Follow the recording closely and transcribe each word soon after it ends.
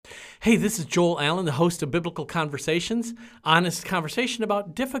Hey, this is Joel Allen, the host of Biblical Conversations, honest conversation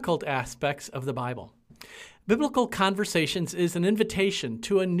about difficult aspects of the Bible. Biblical Conversations is an invitation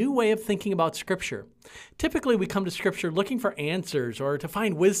to a new way of thinking about Scripture. Typically, we come to Scripture looking for answers or to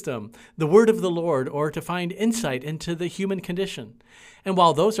find wisdom, the Word of the Lord, or to find insight into the human condition. And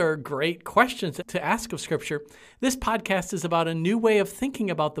while those are great questions to ask of Scripture, this podcast is about a new way of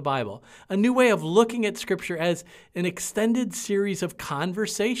thinking about the Bible, a new way of looking at Scripture as an extended series of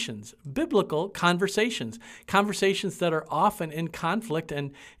conversations, biblical conversations, conversations that are often in conflict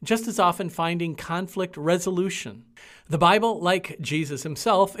and just as often finding conflict resolution. The Bible, like Jesus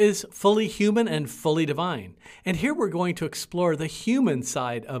himself, is fully human and fully divine. And here we're going to explore the human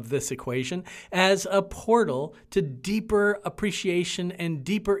side of this equation as a portal to deeper appreciation and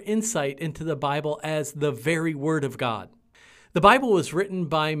deeper insight into the Bible as the very Word of God. The Bible was written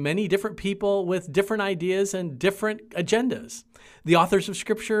by many different people with different ideas and different agendas. The authors of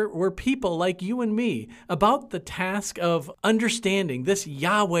Scripture were people like you and me about the task of understanding this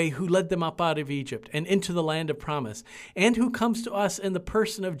Yahweh who led them up out of Egypt and into the land of promise, and who comes to us in the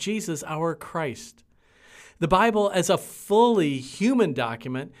person of Jesus, our Christ. The Bible, as a fully human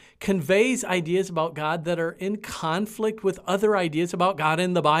document, conveys ideas about God that are in conflict with other ideas about God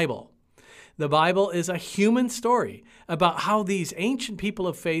in the Bible. The Bible is a human story about how these ancient people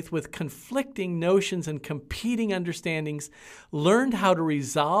of faith with conflicting notions and competing understandings learned how to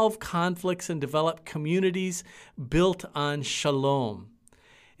resolve conflicts and develop communities built on shalom.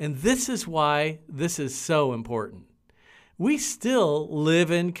 And this is why this is so important. We still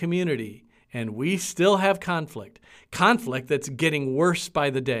live in community, and we still have conflict that's getting worse by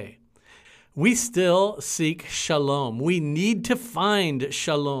the day. We still seek shalom. We need to find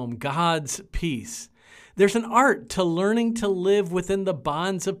shalom, God's peace. There's an art to learning to live within the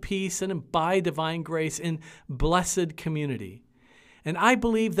bonds of peace and by divine grace in blessed community. And I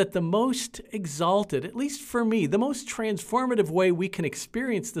believe that the most exalted, at least for me, the most transformative way we can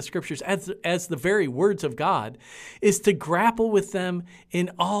experience the Scriptures as the very words of God is to grapple with them in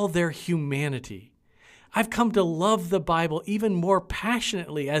all their humanity. I've come to love the Bible even more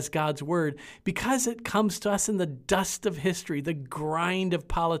passionately as God's Word because it comes to us in the dust of history, the grind of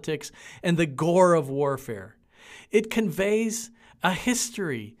politics, and the gore of warfare. It conveys a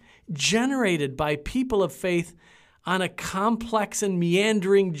history generated by people of faith on a complex and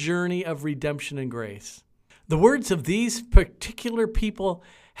meandering journey of redemption and grace. The words of these particular people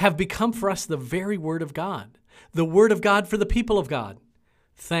have become for us the very Word of God, the Word of God for the people of God.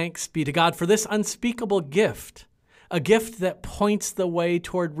 Thanks be to God for this unspeakable gift, a gift that points the way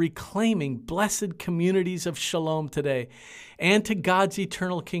toward reclaiming blessed communities of shalom today and to God's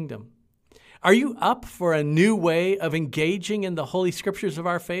eternal kingdom. Are you up for a new way of engaging in the Holy Scriptures of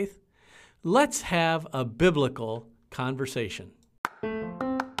our faith? Let's have a biblical conversation.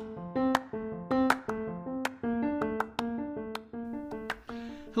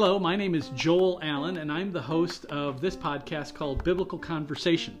 Hello, my name is Joel Allen, and I'm the host of this podcast called Biblical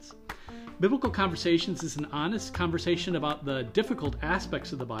Conversations. Biblical Conversations is an honest conversation about the difficult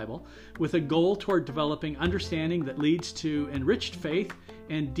aspects of the Bible with a goal toward developing understanding that leads to enriched faith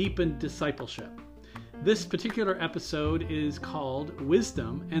and deepened discipleship. This particular episode is called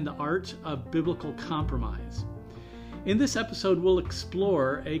Wisdom and the Art of Biblical Compromise. In this episode, we'll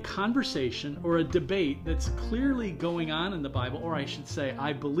explore a conversation or a debate that's clearly going on in the Bible, or I should say,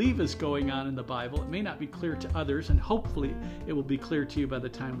 I believe is going on in the Bible. It may not be clear to others, and hopefully it will be clear to you by the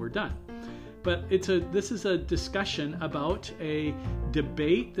time we're done. But this is a discussion about a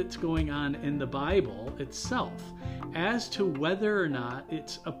debate that's going on in the Bible itself as to whether or not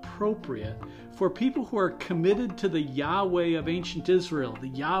it's appropriate for people who are committed to the Yahweh of ancient Israel, the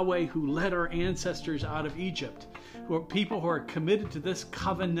Yahweh who led our ancestors out of Egypt, who are people who are committed to this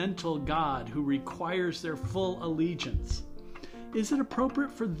covenantal God who requires their full allegiance. Is it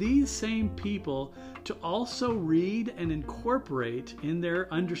appropriate for these same people to also read and incorporate in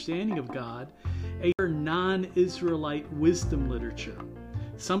their understanding of God a non-Israelite wisdom literature?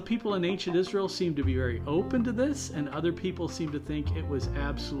 Some people in ancient Israel seem to be very open to this, and other people seem to think it was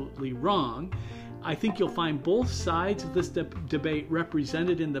absolutely wrong. I think you'll find both sides of this debate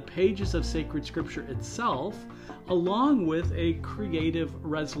represented in the pages of sacred Scripture itself, along with a creative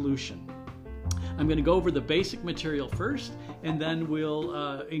resolution. I'm going to go over the basic material first, and then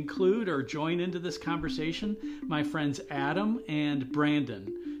we'll include or join into this conversation my friends Adam and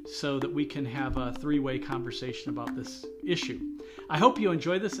Brandon so that we can have a three-way conversation about this issue. I hope you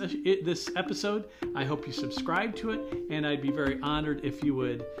enjoy this episode. I hope you subscribe to it, and I'd be very honored if you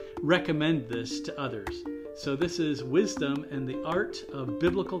would recommend this to others. So this is Wisdom and the Art of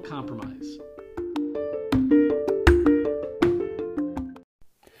Biblical Compromise.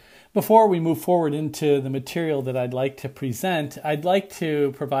 Before we move forward into the material that I'd like to present, I'd like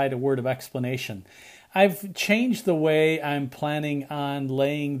to provide a word of explanation. I've changed the way I'm planning on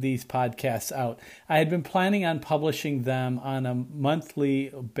laying these podcasts out. I had been planning on publishing them on a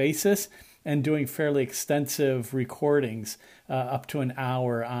monthly basis and doing fairly extensive recordings, up to an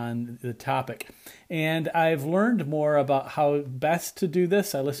hour on the topic. And I've learned more about how best to do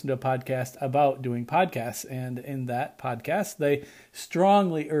this. I listened to a podcast about doing podcasts, and in that podcast, they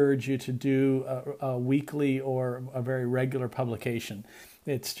strongly urge you to do a weekly or a very regular publication.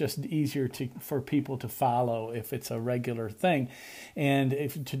 It's just easier for people to follow if it's a regular thing, and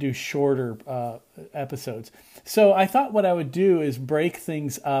to do shorter episodes. So I thought what I would do is break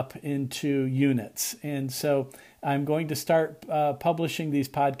things up into units. And so I'm going to start publishing these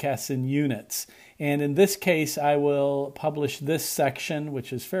podcasts in units. And in this case, I will publish this section,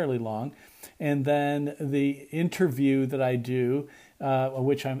 which is fairly long, and then the interview that I do,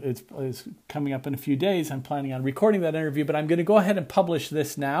 which is coming up in a few days. I'm planning on recording that interview, but I'm going to go ahead and publish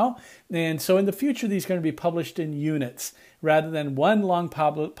this now. And so in the future, these are going to be published in units. Rather than one long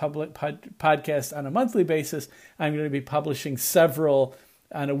public podcast on a monthly basis, I'm going to be publishing several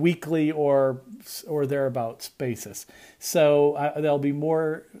on a weekly or thereabouts basis. So there'll be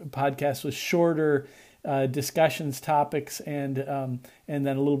more podcasts with shorter discussions, topics, and then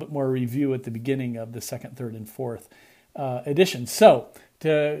a little bit more review at the beginning of the second, third, and fourth edition. So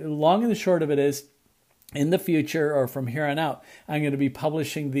the long and the short of it is, in the future or from here on out, I'm going to be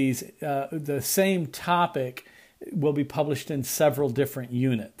publishing these. The same topic will be published in several different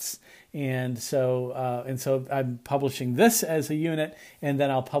units. And so I'm publishing this as a unit, and then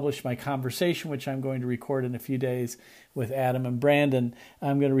I'll publish my conversation, which I'm going to record in a few days with Adam and Brandon.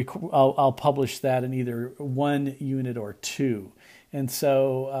 I'll publish that in either one unit or two. And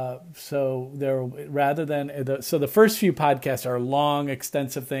so the first few podcasts are long,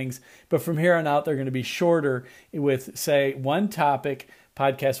 extensive things, but from here on out they're going to be shorter with, say, one topic.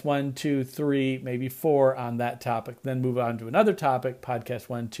 Podcast 1, 2, 3, maybe 4 on that topic, then move on to another topic, podcast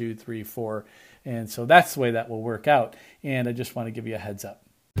 1, 2, 3, 4. And so that's the way that will work out. And I just want to give you a heads up.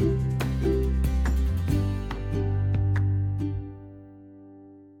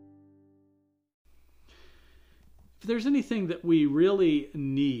 If there's anything that we really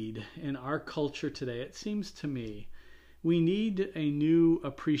need in our culture today, it seems to me, we need a new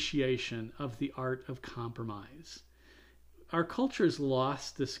appreciation of the art of compromise. Our culture has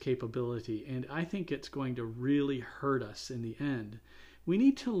lost this capability, and I think it's going to really hurt us in the end. We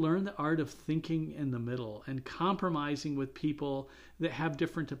need to learn the art of thinking in the middle and compromising with people that have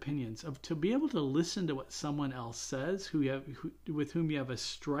different opinions, to be able to listen to what someone else says with whom you have a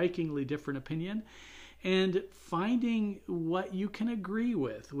strikingly different opinion, and finding what you can agree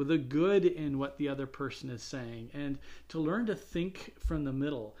with the good in what the other person is saying, and to learn to think from the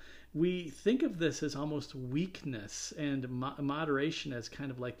middle. We think of this as almost weakness, and moderation as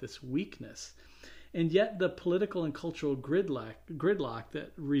kind of like this weakness. And yet the political and cultural gridlock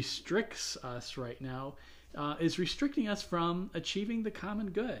that restricts us right now is restricting us from achieving the common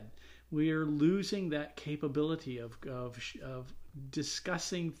good. We are losing that capability of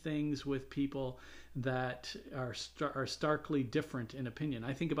discussing things with people that are starkly different in opinion.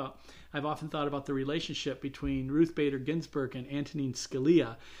 I've often thought about the relationship between Ruth Bader Ginsburg and Antonin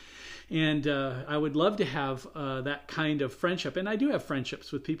Scalia. And I would love to have that kind of friendship. And I do have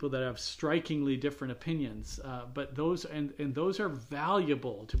friendships with people that have strikingly different opinions. But those are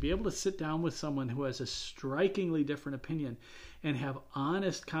valuable, to be able to sit down with someone who has a strikingly different opinion and have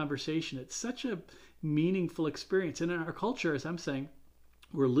honest conversation. It's such a meaningful experience. And in our culture, as I'm saying,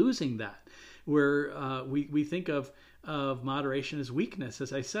 we're losing that. We think of moderation as weakness,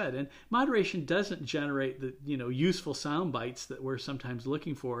 as I said, and moderation doesn't generate the useful sound bites that we're sometimes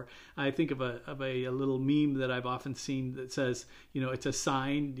looking for. I think of a little meme that I've often seen that says, it's a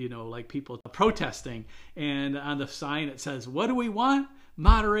sign, like people protesting, and on the sign it says, "What do we want?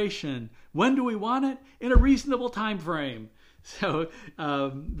 Moderation. When do we want it? In a reasonable time frame." So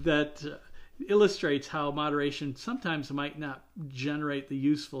that illustrates how moderation sometimes might not generate the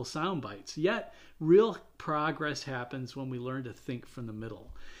useful sound bites. Yet, real progress happens when we learn to think from the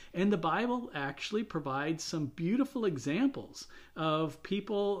middle. And the Bible actually provides some beautiful examples of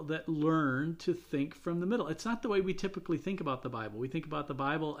people that learn to think from the middle. It's not the way we typically think about the Bible. We think about the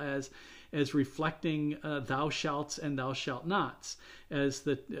Bible as reflecting thou shalts and thou shalt nots as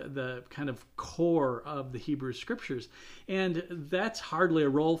the kind of core of the Hebrew Scriptures. And that's hardly a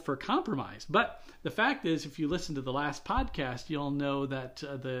role for compromise. But the fact is, if you listen to the last podcast, you'll know that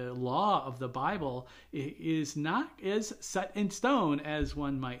the law of the Bible is not as set in stone as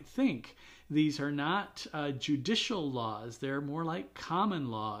one might think. these are not judicial laws. They're more like common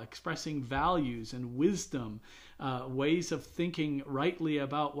law, expressing values and wisdom, ways of thinking rightly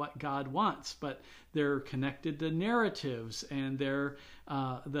about what God wants. But they're connected to narratives, and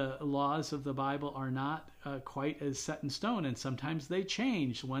the laws of the Bible are not quite as set in stone, and sometimes they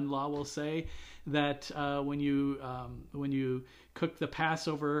change. One law will say that when you cook the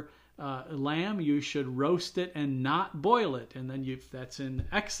Passover lamb, you should roast it and not boil it, and then that's in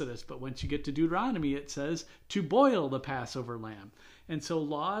Exodus. But once you get to Deuteronomy, it says to boil the Passover lamb. And so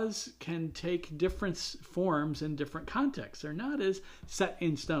laws can take different forms in different contexts. They're not as set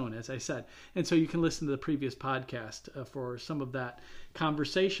in stone, as I said. And so you can listen to the previous podcast for some of that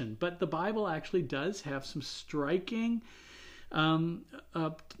conversation. But the Bible actually does have some striking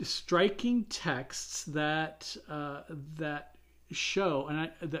texts that show,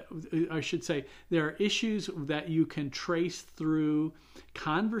 and I should say, there are issues that you can trace through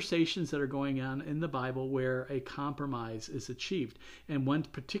conversations that are going on in the Bible where a compromise is achieved. And one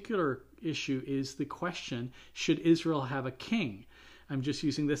particular issue is the question, should Israel have a king? I'm just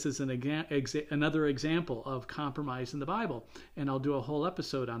using this as another example of compromise in the Bible, and I'll do a whole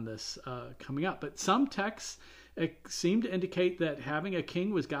episode on this coming up. But some texts seem to indicate that having a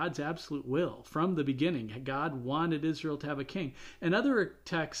king was God's absolute will from the beginning. God wanted Israel to have a king. And other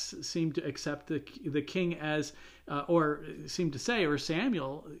texts seem to accept the king as, or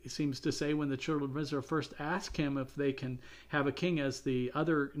Samuel seems to say, when the children of Israel first ask him if they can have a king as the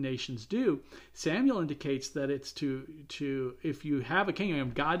other nations do, Samuel indicates that it's to if you have a king,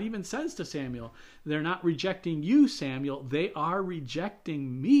 and God even says to Samuel, they're not rejecting you, Samuel, they are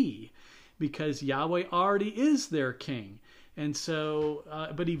rejecting me, because Yahweh already is their king. And so,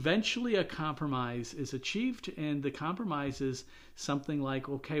 but eventually a compromise is achieved, and the compromise is something like,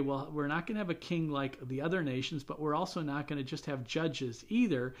 okay, well, we're not going to have a king like the other nations, but we're also not going to just have judges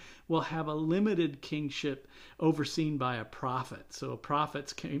either. We'll have a limited kingship overseen by a prophet. So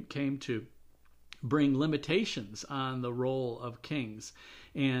prophets came to bring limitations on the role of kings.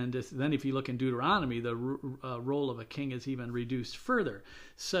 And then if you look in Deuteronomy, the role of a king is even reduced further.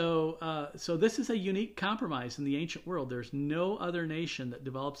 So this is a unique compromise in the ancient world. There's no other nation that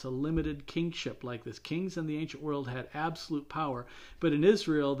develops a limited kingship like this. Kings in the ancient world had absolute power, but in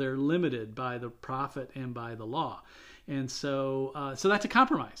Israel, they're limited by the prophet and by the law. And so that's a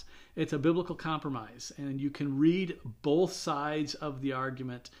compromise. It's a biblical compromise. And you can read both sides of the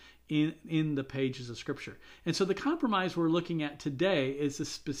argument in the pages of Scripture. And so the compromise we're looking at today is a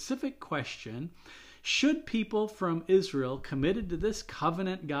specific question: should people from Israel committed to this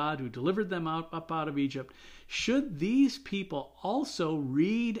covenant God who delivered them up out of Egypt, should these people also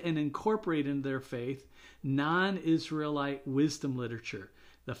read and incorporate into their faith non-Israelite wisdom literature?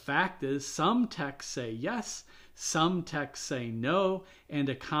 The fact is, some texts say yes, some texts say no, and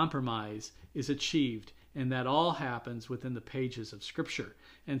a compromise is achieved. And that all happens within the pages of Scripture.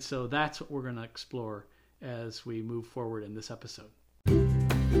 And so that's what we're going to explore as we move forward in this episode.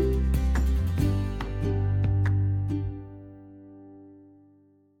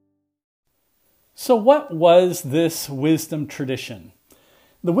 So what was this wisdom tradition?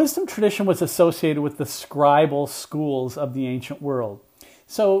 The wisdom tradition was associated with the scribal schools of the ancient world.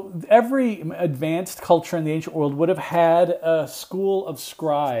 So every advanced culture in the ancient world would have had a school of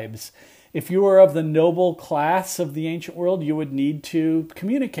scribes. If you were of the noble class of the ancient world, you would need to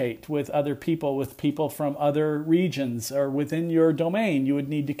communicate with other people, with people from other regions, or within your domain, you would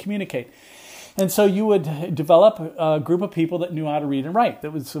need to communicate. And so you would develop a group of people that knew how to read and write.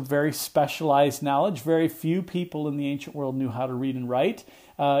 That was a very specialized knowledge. Very few people in the ancient world knew how to read and write.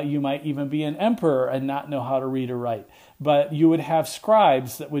 You might even be an emperor and not know how to read or write. But you would have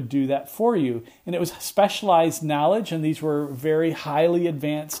scribes that would do that for you. And it was specialized knowledge, and these were very highly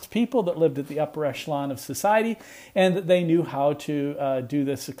advanced people that lived at the upper echelon of society, and that they knew how to do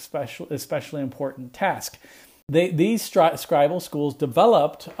this especially important task. These scribal schools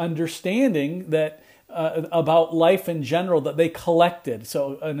developed understanding that about life in general that they collected.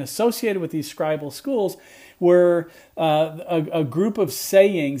 So, and associated with these scribal schools were a group of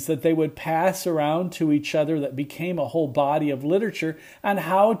sayings that they would pass around to each other that became a whole body of literature on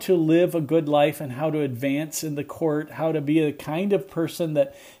how to live a good life and how to advance in the court, how to be a kind of person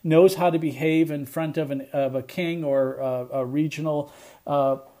that knows how to behave in front of a king or a regional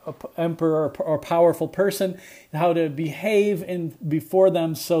emperor or powerful person, how to behave before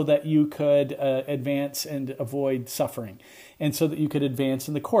them so that you could advance and avoid suffering, and so that you could advance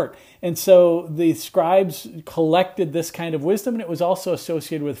in the court. And so the scribes collected this kind of wisdom, and it was also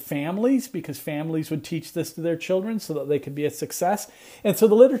associated with families, because families would teach this to their children so that they could be a success. And so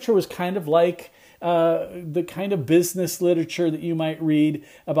the literature was kind of like the kind of business literature that you might read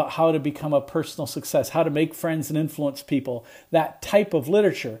about how to become a personal success, how to make friends and influence people, that type of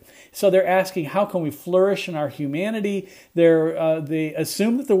literature. So they're asking, how can we flourish in our humanity? They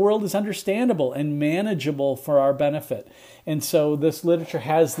assume that the world is understandable and manageable for our benefit. And so this literature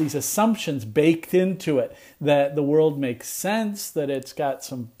has these assumptions baked into it, that the world makes sense, that it's got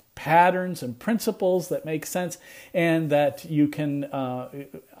some patterns and principles that make sense, and that you can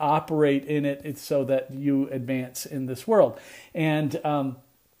operate in it so that you advance in this world. And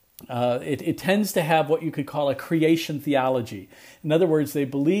it tends to have what you could call a creation theology. In other words, they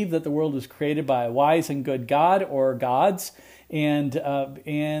believe that the world was created by a wise and good God or gods, and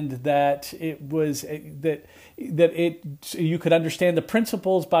that it was you could understand the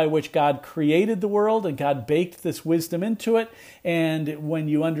principles by which God created the world, and God baked this wisdom into it. And when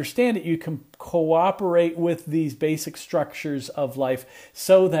you understand it, you can cooperate with these basic structures of life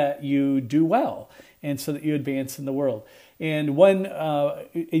so that you do well and so that you advance in the world. And one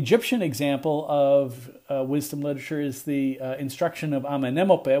Egyptian example of wisdom literature is the instruction of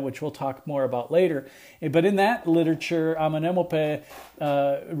Amenemope, which we'll talk more about later. But in that literature, Amenemope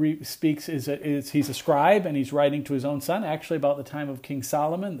speaks, he's a scribe, and he's writing to his own son, actually about the time of King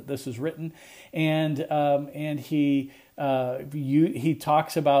Solomon that this was written. And he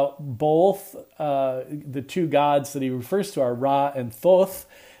talks about both the two gods that he refers to are Ra and Thoth.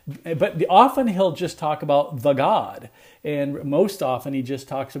 But often he'll just talk about the God, and most often he just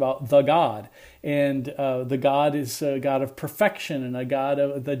talks about the God. And the God is a God of perfection, and a God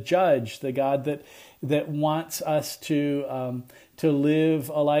of the judge, the God that wants us to live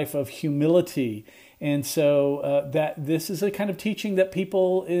a life of humility. And so that this is a kind of teaching that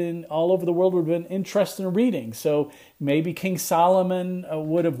people all over the world would have been interested in reading. So maybe King Solomon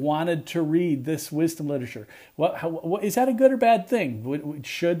would have wanted to read this wisdom literature. What is that a good or bad thing?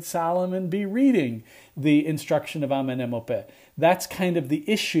 Should Solomon be reading the instruction of Amenemope? That's kind of the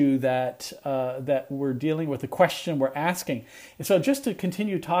issue that we're dealing with, the question we're asking. And so just to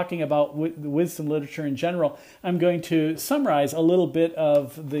continue talking about the wisdom literature in general, I'm going to summarize a little bit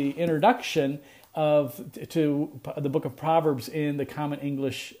of the introduction to the book of Proverbs in the Common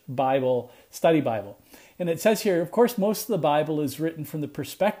English Bible, Study Bible. And it says here, of course, most of the Bible is written from the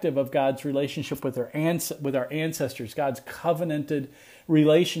perspective of God's relationship with our ancestors, God's covenanted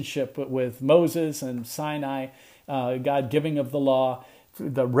relationship with Moses and Sinai, God giving of the law,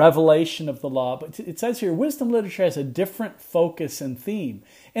 the revelation of the law. But it says here, wisdom literature has a different focus and theme,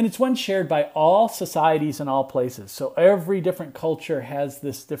 and it's one shared by all societies and all places. So every different culture has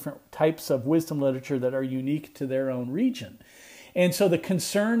this different types of wisdom literature that are unique to their own region. And so the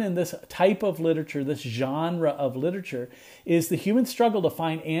concern in this type of literature, this genre of literature, is the human struggle to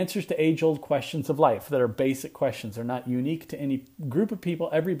find answers to age-old questions of life that are basic questions. They're not unique to any group of people.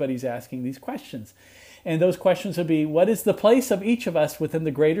 Everybody's asking these questions. And those questions would be, what is the place of each of us within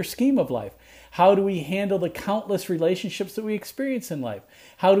the greater scheme of life? How do we handle the countless relationships that we experience in life?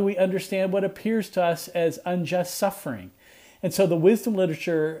 How do we understand what appears to us as unjust suffering? And so the wisdom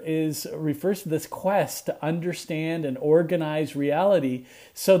literature refers to this quest to understand and organize reality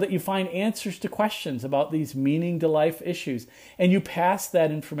so that you find answers to questions about these meaning to life issues. And you pass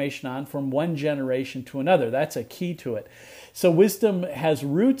that information on from one generation to another. That's a key to it. So wisdom has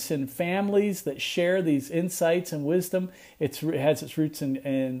roots in families that share these insights and wisdom. It has its roots in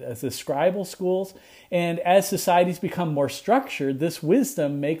the scribal schools. And as societies become more structured, this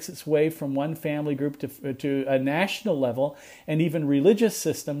wisdom makes its way from one family group to a national level and even religious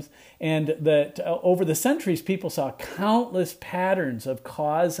systems. And that over the centuries, people saw countless patterns of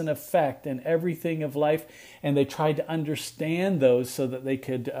cause and effect in everything of life, and they tried to understand those so that they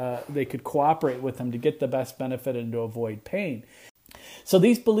could cooperate with them to get the best benefit and to avoid pain. So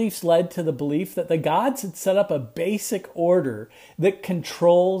these beliefs led to the belief that the gods had set up a basic order that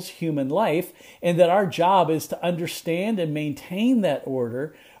controls human life, and that our job is to understand and maintain that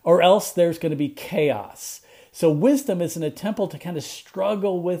order, or else there's going to be chaos. So wisdom is an attempt to kind of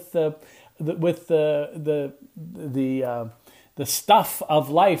struggle with the stuff of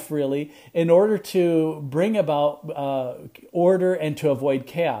life, really, in order to bring about order and to avoid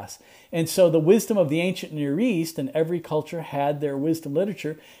chaos. And so the wisdom of the ancient Near East, and every culture had their wisdom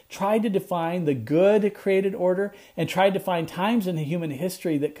literature, tried to define the good created order and tried to find times in human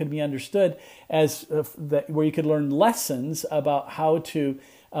history that could be understood as where you could learn lessons about how to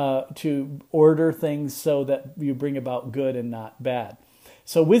order things so that you bring about good and not bad.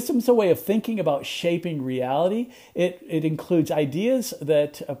 So wisdom is a way of thinking about shaping reality. It includes ideas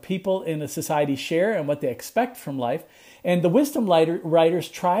that people in a society share and what they expect from life. And the wisdom writers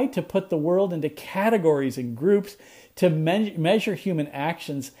tried to put the world into categories and groups to measure human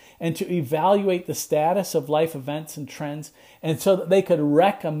actions and to evaluate the status of life events and trends, and so that they could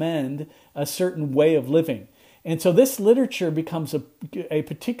recommend a certain way of living. And so this literature becomes a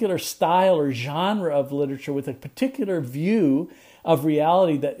particular style or genre of literature with a particular view of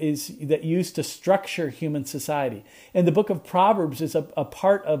reality that used to structure human society. And the book of Proverbs is a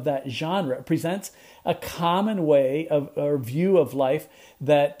part of that genre. It presents a common way of or view of life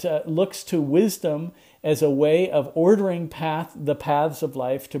that looks to wisdom as a way of ordering the paths of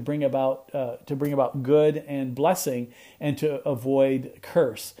life to bring about good and blessing and to avoid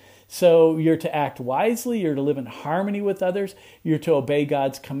curse. So you're to act wisely, you're to live in harmony with others, you're to obey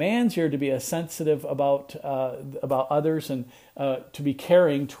God's commands, you're to be sensitive about others and to be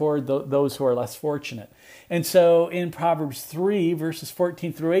caring toward those who are less fortunate. And so in Proverbs 3, verses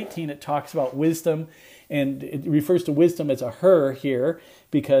 14 through 18, it talks about wisdom, and it refers to wisdom as a her here,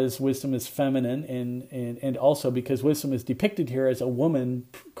 because wisdom is feminine, and also because wisdom is depicted here as a woman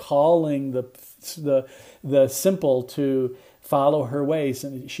calling the simple to follow her ways.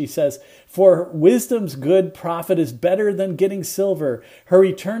 And she says, "For wisdom's good profit is better than getting silver. Her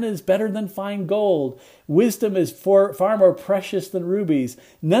return is better than fine gold. Wisdom is far more precious than rubies.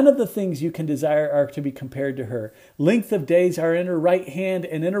 None of the things you can desire are to be compared to her. Length of days are in her right hand,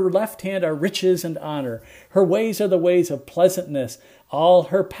 and in her left hand are riches and honor. Her ways are the ways of pleasantness. All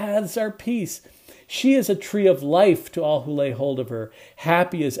her paths are peace. She is a tree of life to all who lay hold of her.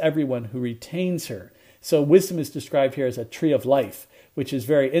 Happy is everyone who retains her." So wisdom is described here as a tree of life, which is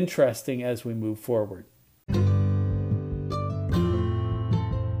very interesting as we move forward.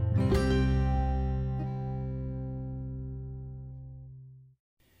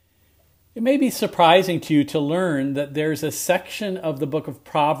 It may be surprising to you to learn that there's a section of the book of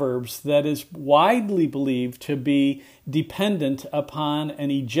Proverbs that is widely believed to be dependent upon an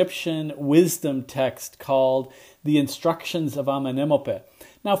Egyptian wisdom text called the Instructions of Amenemope.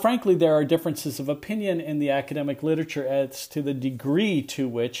 Now, frankly, there are differences of opinion in the academic literature as to the degree to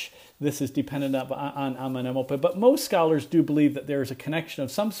which this is dependent on Amenemope, but most scholars do believe that there is a connection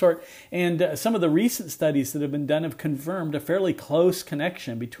of some sort, and some of the recent studies that have been done have confirmed a fairly close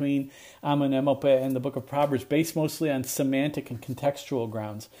connection between Amenemope and the book of Proverbs, based mostly on semantic and contextual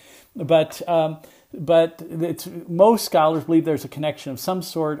grounds. But most scholars believe there's a connection of some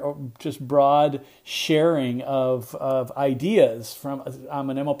sort, or just broad sharing of ideas from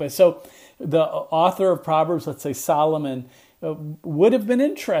Amenemope. So the author of Proverbs, let's say Solomon, would have been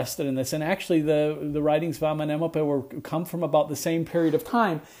interested in this. And actually the writings of Amenemope come from about the same period of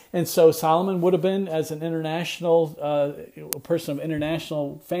time. And so Solomon would have been, as an international person of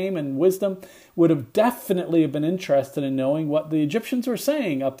international fame and wisdom, would have definitely been interested in knowing what the Egyptians were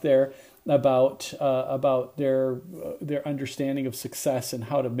saying up there about their understanding of success and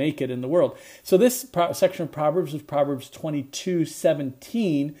how to make it in the world. So this section of Proverbs is Proverbs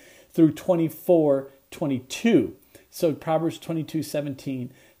 22:17 through 24:22. So Proverbs 22:17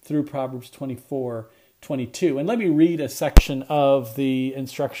 through Proverbs 24:22. And let me read a section of the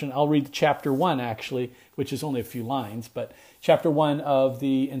instruction. I'll read chapter 1, actually, which is only a few lines, but chapter 1 of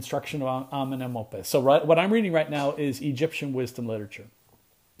the instruction of Amenemope. So what I'm reading right now is Egyptian wisdom literature.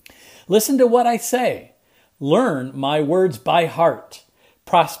 "Listen to what I say. Learn my words by heart.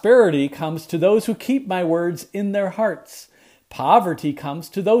 Prosperity comes to those who keep my words in their hearts. Poverty comes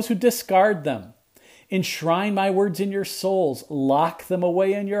to those who discard them. Enshrine my words in your souls. Lock them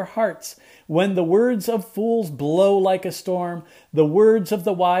away in your hearts. When the words of fools blow like a storm, the words of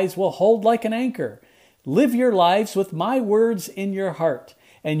the wise will hold like an anchor. Live your lives with my words in your heart,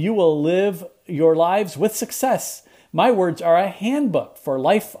 and you will live your lives with success. My words are a handbook for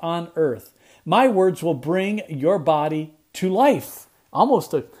life on earth. My words will bring your body to life."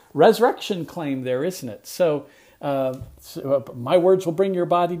 Almost a resurrection claim there, isn't it? So my words will bring your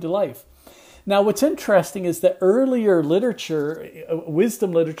body to life. Now, what's interesting is that earlier literature,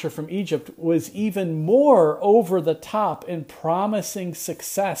 wisdom literature from Egypt, was even more over the top in promising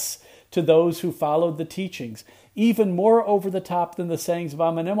success to those who followed the teachings, even more over the top than the sayings of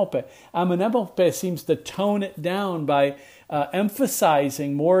Amenemope. Amenemope seems to tone it down by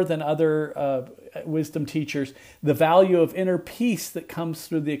emphasizing more than other wisdom teachers the value of inner peace that comes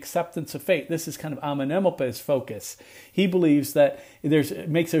through the acceptance of faith. This is kind of Amenemope's focus. He believes that he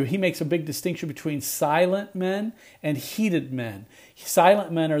makes a big distinction between silent men and heated men.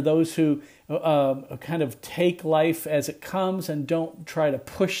 Silent men are those who kind of take life as it comes and don't try to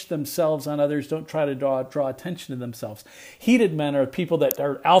push themselves on others, don't try to draw attention to themselves. Heated men are people that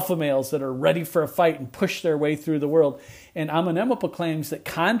are alpha males that are ready for a fight and push their way through the world. And Amenemope claims that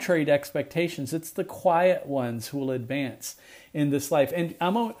contrary to expectations, It's the quiet ones who will advance in this life. And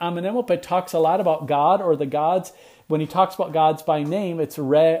Amenemope talks a lot about God or the gods. When he talks about gods by name, it's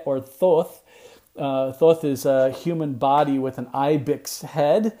Re or Thoth. Thoth is a human body with an ibex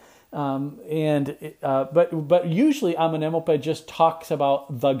head. But usually Amenemope just talks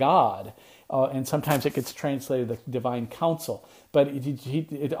about the God. And sometimes it gets translated the divine counsel. But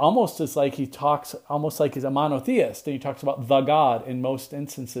it almost is like he talks almost like he's a monotheist, and he talks about the God in most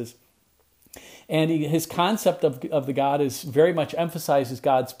instances. And his concept of the God is very much emphasizes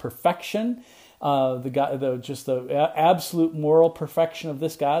God's perfection, the absolute moral perfection of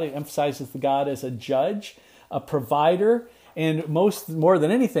this God. It emphasizes the God as a judge, a provider, and more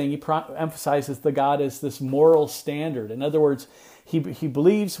than anything, he emphasizes the God as this moral standard. In other words, he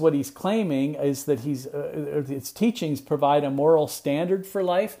believes what he's claiming is that his teachings provide a moral standard for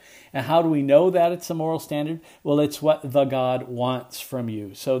life. And how do we know that it's a moral standard? Well, it's what the God wants from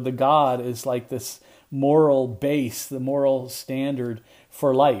you. So the God is like this moral base, the moral standard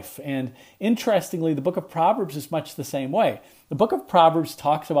for life. And interestingly, the book of Proverbs is much the same way. The book of Proverbs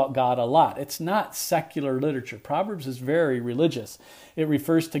talks about God a lot. It's not secular literature. Proverbs is very religious. It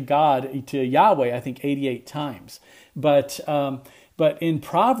refers to God, to Yahweh, I think 88 times. But in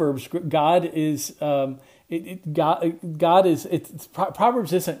Proverbs, Proverbs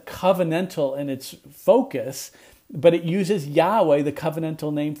isn't covenantal in its focus, but it uses Yahweh, the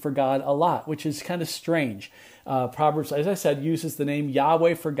covenantal name for God, a lot, which is kind of strange. Proverbs, as I said, uses the name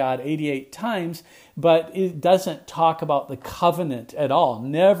Yahweh for God 88 times, but it doesn't talk about the covenant at all.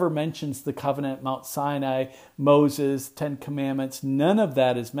 Never mentions the covenant, Mount Sinai, Moses, Ten Commandments. None of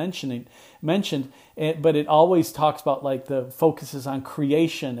that is mentioned, but it always talks about like the focuses on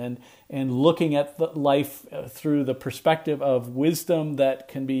creation and looking at the life through the perspective of wisdom that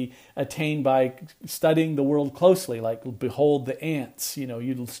can be attained by studying the world closely. Like, behold the ants.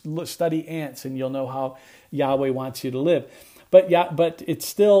 You study ants and you'll know how Yahweh wants you to live. But it's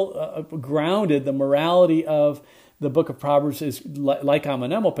still grounded. The morality of the book of Proverbs is, like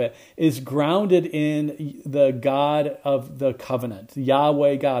Amenemope, is grounded in the God of the covenant,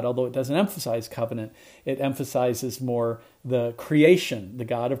 Yahweh God. Although it doesn't emphasize covenant, it emphasizes more the creation, the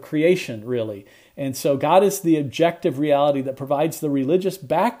God of creation, really. And so God is the objective reality that provides the religious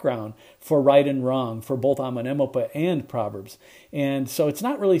background for right and wrong for both Amenemope and Proverbs. And so it's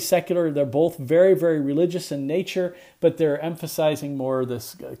not really secular. They're both very, very religious in nature, but they're emphasizing more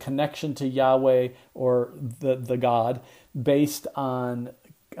this connection to Yahweh or the God based on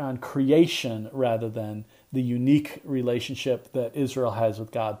creation rather than the unique relationship that Israel has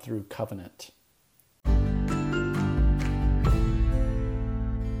with God through covenant.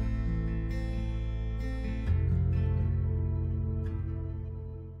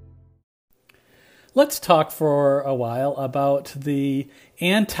 Let's talk for a while about the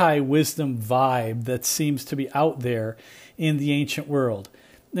anti-wisdom vibe that seems to be out there in the ancient world.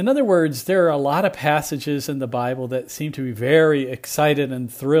 In other words, there are a lot of passages in the Bible that seem to be very excited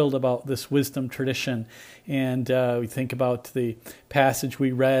and thrilled about this wisdom tradition. And we think about the passage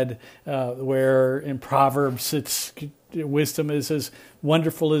we read where in Proverbs wisdom is as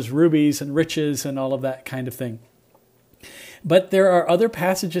wonderful as rubies and riches and all of that kind of thing. But there are other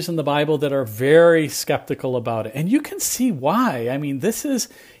passages in the Bible that are very skeptical about it. And you can see why. I mean, this is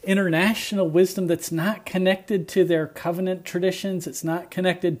international wisdom that's not connected to their covenant traditions. It's not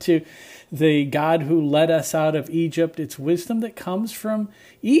connected to the God who led us out of Egypt. It's wisdom that comes from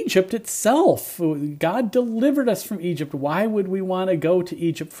Egypt itself. God delivered us from Egypt. Why would we want to go to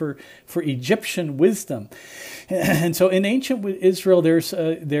Egypt for Egyptian wisdom? And so in ancient Israel, there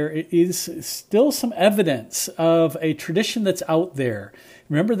is still some evidence of a tradition that's out there.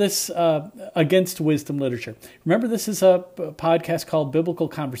 Remember this against wisdom literature. Remember, this is a podcast called Biblical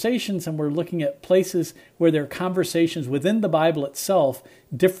Conversations, and we're looking at places where there are conversations within the Bible itself,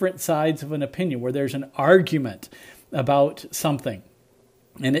 different sides of an opinion, where there's an argument about something.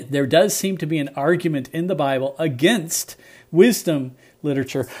 And there does seem to be an argument in the Bible against wisdom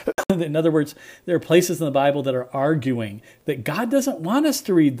literature. In other words, there are places in the Bible that are arguing that God doesn't want us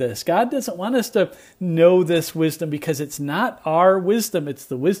to read this. God doesn't want us to know this wisdom because it's not our wisdom. It's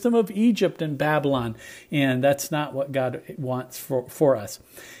the wisdom of Egypt and Babylon. And that's not what God wants for us.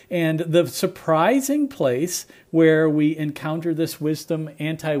 And the surprising place where we encounter this wisdom,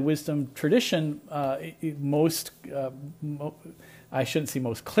 anti-wisdom tradition I shouldn't say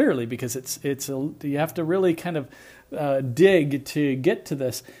most clearly because you have to really kind of dig to get to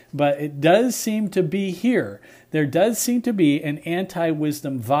this, but it does seem to be here. There does seem to be an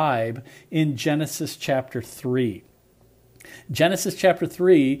anti-wisdom vibe in Genesis chapter 3. Genesis chapter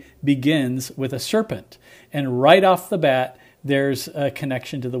 3 begins with a serpent, and right off the bat, there's a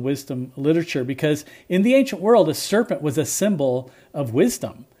connection to the wisdom literature, because in the ancient world, a serpent was a symbol of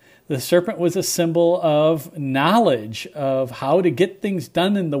wisdom. The serpent was a symbol of knowledge of how to get things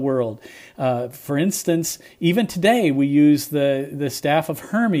done in the world. For instance, even today we use the staff of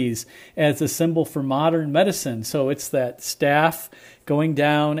Hermes as a symbol for modern medicine. So it's that staff going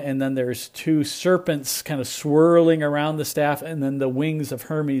down, and then there's two serpents kind of swirling around the staff, and then the wings of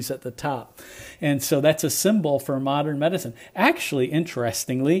Hermes at the top. And so that's a symbol for modern medicine. Actually,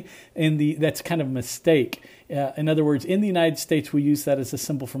 interestingly, that's kind of a mistake. In other words, in the United States, we use that as a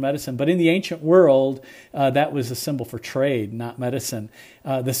symbol for medicine. But in the ancient world, that was a symbol for trade, not medicine.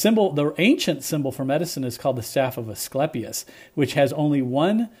 The ancient symbol for medicine is called the staff of Asclepius, which has only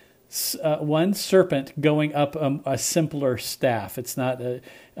one serpent going up a simpler staff. It's not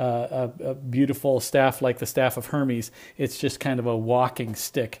a beautiful staff like the staff of Hermes. It's just kind of a walking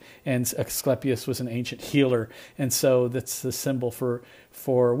stick. And Asclepius was an ancient healer. And so that's the symbol for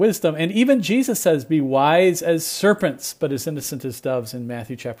wisdom. And even Jesus says, be wise as serpents, but as innocent as doves in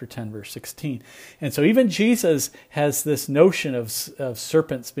Matthew chapter 10, verse 16. And so even Jesus has this notion of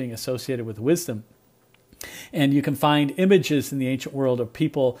serpents being associated with wisdom. And you can find images in the ancient world of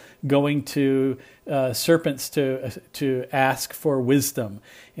people going to serpents to ask for wisdom.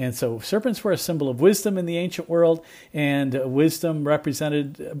 And so serpents were a symbol of wisdom in the ancient world, and wisdom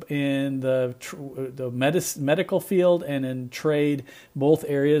represented in the medical field and in trade, both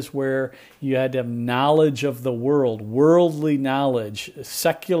areas where you had to have knowledge of the world, worldly knowledge,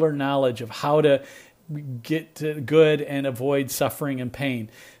 secular knowledge of how to get to good and avoid suffering and pain.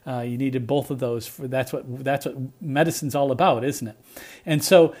 You needed both of those. That's what medicine's all about, isn't it? And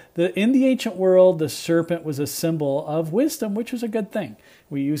so in the ancient world, the serpent was a symbol of wisdom, which was a good thing.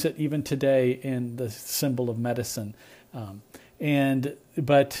 We use it even today in the symbol of medicine.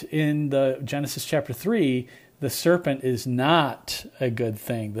 But in the Genesis chapter 3, the serpent is not a good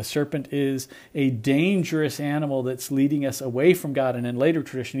thing. The serpent is a dangerous animal that's leading us away from God, and in later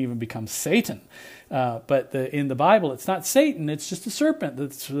tradition even becomes Satan. But in the Bible, it's not Satan, it's just a serpent.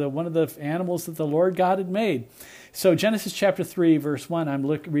 That's one of the animals that the Lord God had made. So Genesis chapter 3, verse 1, I'm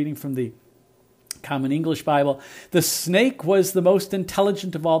reading from the Common English Bible. The snake was the most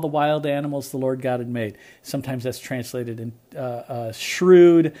intelligent of all the wild animals the Lord God had made. Sometimes that's translated in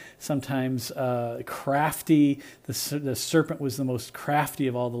shrewd, sometimes crafty. The serpent was the most crafty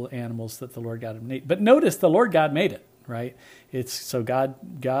of all the animals that the Lord God had made. But notice the Lord God made it, right? So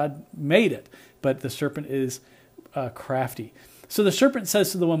God made it, but the serpent is crafty. So the serpent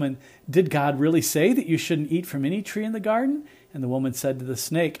says to the woman, "Did God really say that you shouldn't eat from any tree in the garden?" And the woman said to the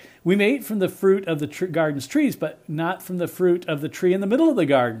snake, "We may eat from the fruit of the garden's trees, but not from the fruit of the tree in the middle of the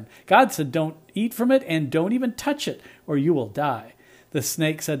garden. God said, don't eat from it and don't even touch it, or you will die." The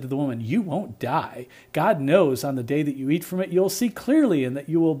snake said to the woman, "You won't die. God knows on the day that you eat from it, you'll see clearly, and that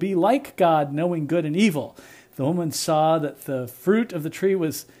you will be like God, knowing good and evil." The woman saw that the fruit of the tree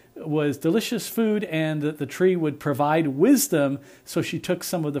was delicious food, and that the tree would provide wisdom. So she took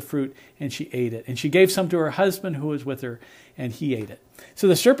some of the fruit and she ate it. And she gave some to her husband who was with her, and he ate it. So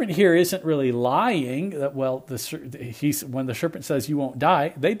the serpent here isn't really lying. Well, when the serpent says you won't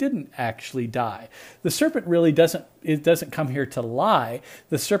die, they didn't actually die. The serpent really doesn't come here to lie.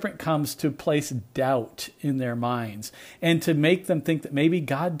 The serpent comes to place doubt in their minds and to make them think that maybe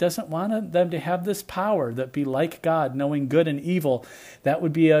God doesn't want them to have this power, that be like God, knowing good and evil. That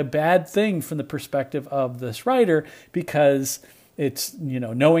would be a bad thing from the perspective of this writer, because it's,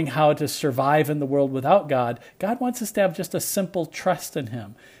 knowing how to survive in the world without God. God wants us to have just a simple trust in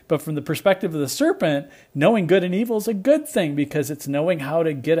him. But from the perspective of the serpent, knowing good and evil is a good thing, because it's knowing how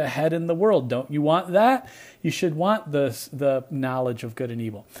to get ahead in the world. Don't you want that? You should want the knowledge of good and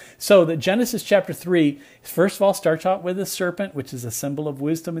evil. So the Genesis chapter 3, first of all, starts out with a serpent, which is a symbol of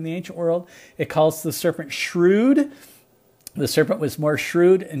wisdom in the ancient world. It calls the serpent shrewd. The serpent was more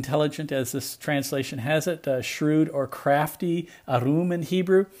shrewd, intelligent, as this translation has it, shrewd or crafty, arum in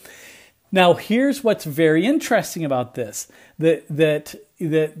Hebrew. Now, here's what's very interesting about this, that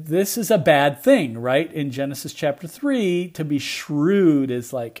this is a bad thing, right? In Genesis chapter 3, to be shrewd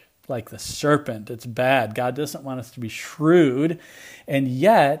is like the serpent. It's bad. God doesn't want us to be shrewd. And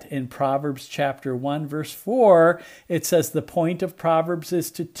yet, in Proverbs chapter 1, verse 4, it says the point of Proverbs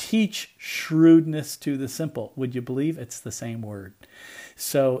is to teach shrewdness to the simple. Would you believe it's the same word?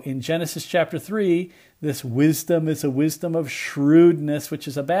 So in Genesis chapter 3, this wisdom is a wisdom of shrewdness, which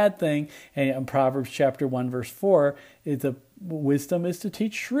is a bad thing. And in Proverbs chapter 1, verse 4, wisdom is to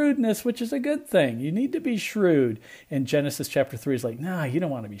teach shrewdness, which is a good thing. You need to be shrewd. And Genesis chapter 3 is like, nah, you don't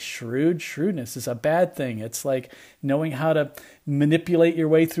want to be shrewd. Shrewdness is a bad thing. It's like knowing how to manipulate your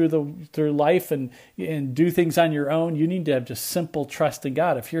way through life and do things on your own. You need to have just simple trust in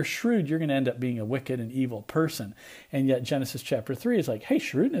God. If you're shrewd, you're going to end up being a wicked and evil person. And yet Genesis chapter 3 is like, hey,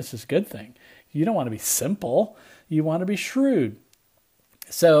 shrewdness is a good thing. You don't want to be simple. You want to be shrewd.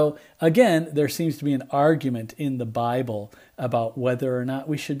 So again, there seems to be an argument in the Bible about whether or not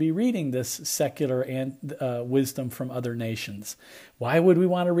we should be reading this secular and wisdom from other nations. Why would we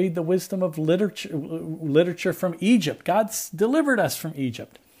want to read the wisdom of literature from Egypt? God's delivered us from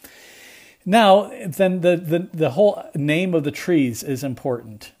Egypt. Now, then the whole name of the trees is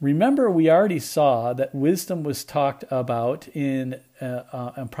important. Remember, we already saw that wisdom was talked about in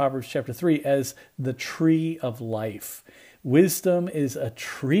Proverbs chapter 3 as the tree of life. Wisdom is a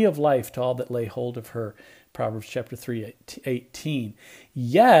tree of life to all that lay hold of her, Proverbs chapter 3:18.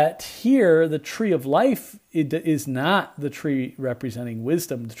 Yet here, the tree of life is not the tree representing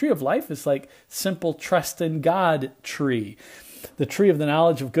wisdom. The tree of life is like simple trust in God tree. The tree of the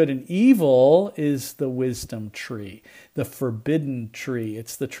knowledge of good and evil is the wisdom tree, the forbidden tree.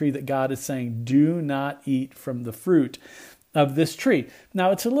 It's the tree that God is saying, do not eat from the fruit of this tree.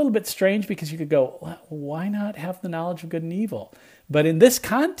 Now, it's a little bit strange because you could go, well, why not have the knowledge of good and evil? But in this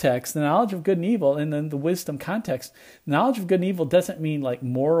context, the knowledge of good and evil, and then the wisdom context, knowledge of good and evil doesn't mean like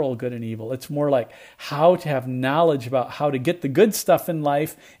moral good and evil. It's more like how to have knowledge about how to get the good stuff in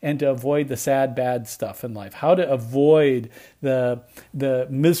life and to avoid the sad, bad stuff in life. How to avoid the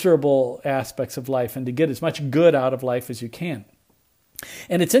miserable aspects of life and to get as much good out of life as you can.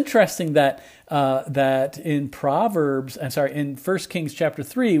 And it's interesting that in in 1 Kings chapter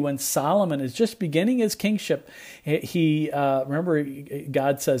 3, when Solomon is just beginning his kingship, remember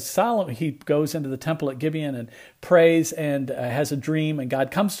God says Solomon, he goes into the temple at Gibeon and prays and has a dream, and God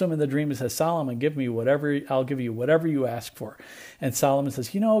comes to him in the dream and says, Solomon, I'll give you whatever you ask for. And Solomon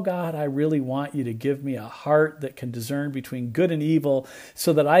says, God, I really want you to give me a heart that can discern between good and evil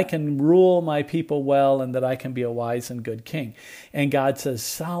so that I can rule my people well and that I can be a wise and good king. And God says,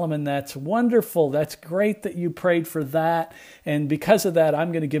 Solomon, that's wonderful. That's great that you prayed for that. And because of that,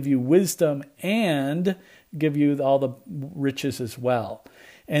 I'm going to give you wisdom and give you all the riches as well.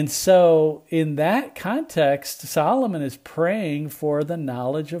 And so in that context, Solomon is praying for the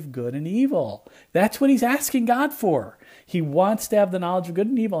knowledge of good and evil. That's what he's asking God for. He wants to have the knowledge of good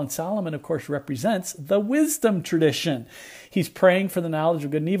and evil. And Solomon, of course, represents the wisdom tradition. He's praying for the knowledge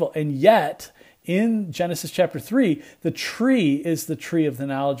of good and evil. And yet, in Genesis chapter 3, the tree is the tree of the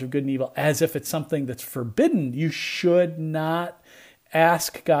knowledge of good and evil, as if it's something that's forbidden. You should not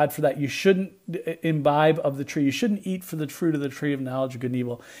ask God for that. You shouldn't imbibe of the tree. You shouldn't eat for the fruit of the tree of knowledge of good and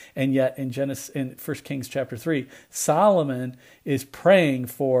evil. And yet in 1 Kings chapter 3, Solomon is praying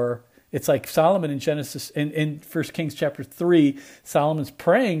for, it's like Solomon in 1 Kings chapter 3, Solomon's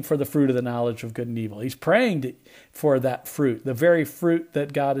praying for the fruit of the knowledge of good and evil. He's praying for that fruit, the very fruit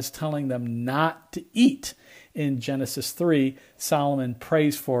that God is telling them not to eat. In Genesis 3, Solomon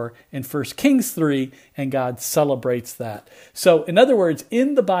prays for in 1 Kings 3, and God celebrates that. So, in other words,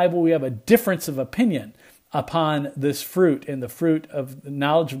 in the Bible, we have a difference of opinion upon this fruit, and the fruit of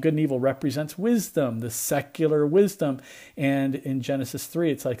knowledge of good and evil represents wisdom, the secular wisdom. And in Genesis 3,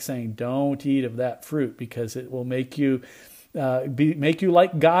 it's like saying, don't eat of that fruit because it will make you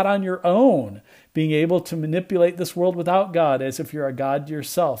like God on your own, being able to manipulate this world without God as if you're a God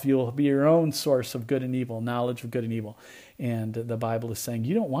yourself. You'll be your own source of good and evil, knowledge of good and evil. And the Bible is saying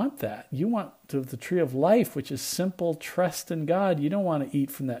you don't want that. You want the tree of life, which is simple trust in God. You don't want to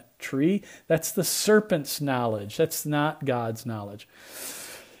eat from that tree. That's the serpent's knowledge. That's not God's knowledge.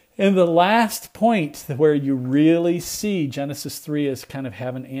 And the last point where you really see Genesis 3 as kind of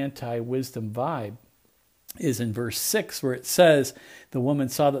have an anti-wisdom vibe is in verse 6, where it says, the woman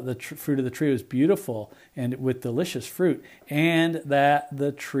saw that the fruit of the tree was beautiful and with delicious fruit, and that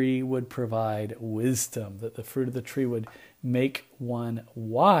the tree would provide wisdom, that the fruit of the tree would make one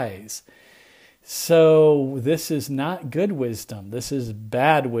wise. So this is not good wisdom. This is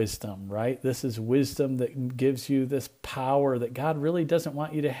bad wisdom, right? This is wisdom that gives you this power that God really doesn't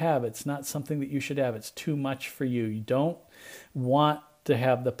want you to have. It's not something that you should have. It's too much for you. You don't want to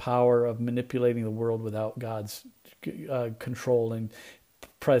have the power of manipulating the world without God's control and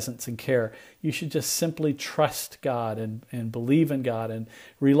presence and care. You should just simply trust God and believe in God and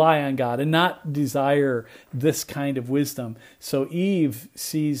rely on God and not desire this kind of wisdom. So Eve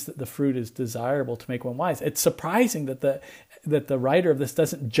sees that the fruit is desirable to make one wise. It's surprising that that the writer of this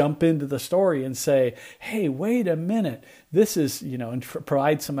doesn't jump into the story and say, hey, wait a minute, this is, and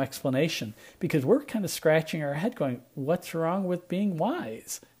provide some explanation, because we're kind of scratching our head going, what's wrong with being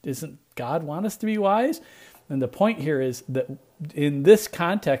wise? Doesn't God want us to be wise? And the point here is that in this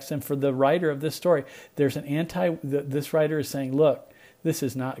context, and for the writer of this story, there's this writer is saying, look, this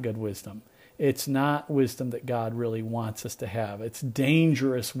is not good wisdom. It's not wisdom that God really wants us to have. It's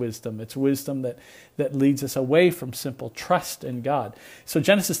dangerous wisdom. It's wisdom that leads us away from simple trust in God. So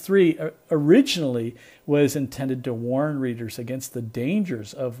Genesis 3 originally was intended to warn readers against the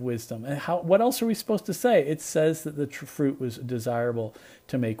dangers of wisdom. And what else are we supposed to say? It says that the fruit was desirable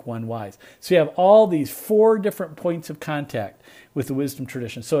to make one wise. So you have all these 4 different points of contact with the wisdom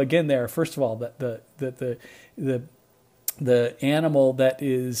tradition. So again, there, first of all, that the animal that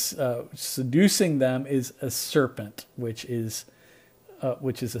is seducing them is a serpent, which is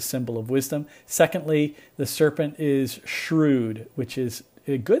a symbol of wisdom. Secondly, the serpent is shrewd, which is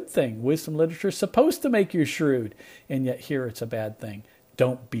a good thing. Wisdom literature is supposed to make you shrewd, and yet here it's a bad thing.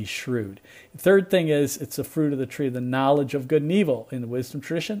 Don't be shrewd. The third thing is it's the fruit of the tree of the knowledge of good and evil. In the wisdom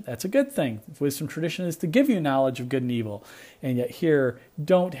tradition, that's a good thing. The wisdom tradition is to give you knowledge of good and evil, and yet here,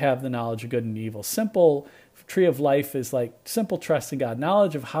 don't have the knowledge of good and evil. Simple tree of life is like simple trust in God,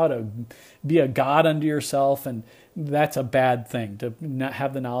 knowledge of how to be a God unto yourself, and that's a bad thing, to not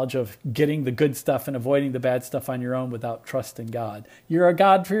have the knowledge of getting the good stuff and avoiding the bad stuff on your own without trust in God. You're a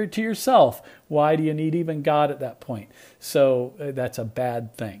God to yourself. Why do you need even God at that point? So that's a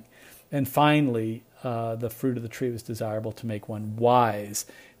bad thing. And finally, the fruit of the tree was desirable to make one wise,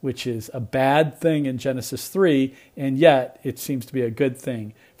 which is a bad thing in Genesis 3, and yet it seems to be a good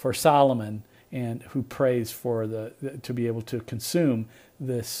thing for Solomon, and who prays for to be able to consume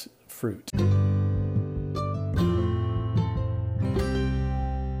this fruit.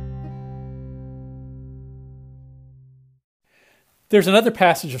 There's another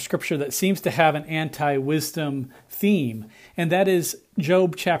passage of Scripture that seems to have an anti-wisdom theme, and that is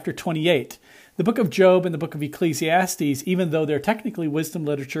Job chapter 28. The book of Job and the book of Ecclesiastes, even though they're technically wisdom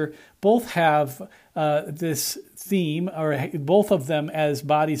literature, both have this theme, or both of them as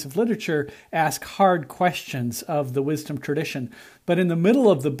bodies of literature ask hard questions of the wisdom tradition. But in the middle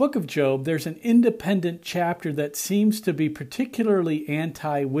of the book of Job, there's an independent chapter that seems to be particularly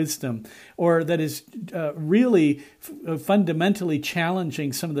anti-wisdom, or that is really fundamentally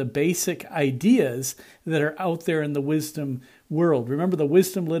challenging some of the basic ideas that are out there in the wisdom world. Remember, the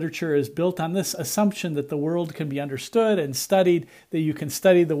wisdom literature is built on this assumption that the world can be understood and studied, that you can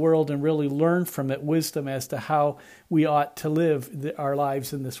study the world and really learn from it wisdom as to how we ought to live our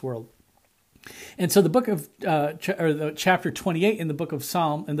lives in this world. And so the book of the chapter 28 in the book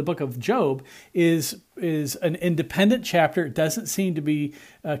of Job is an independent chapter. It doesn't seem to be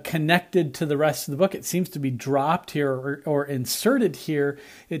connected to the rest of the book. It seems to be dropped here or inserted here.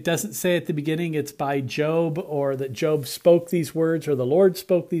 It doesn't say at the beginning it's by Job, or that Job spoke these words, or the Lord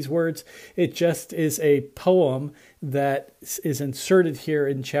spoke these words. It just is a poem that is inserted here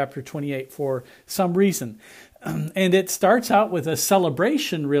in chapter 28 for some reason. And it starts out with a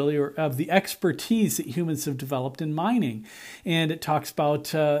celebration, really, of the expertise that humans have developed in mining. And it talks about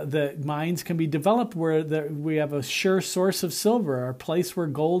that mines can be developed where we have a sure source of silver, a place where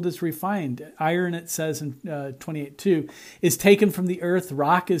gold is refined. Iron, it says in 28:2, is taken from the earth.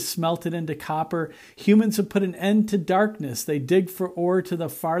 Rock is smelted into copper. Humans have put an end to darkness. They dig for ore to the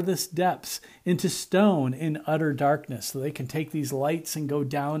farthest depths, into stone in utter darkness. So they can take these lights and go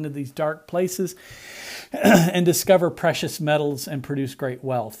down to these dark places and discover precious metals and produce great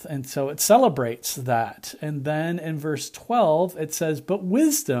wealth. And so it celebrates that. And then in verse 12, it says, but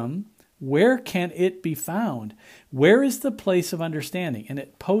wisdom, where can it be found? Where is the place of understanding? And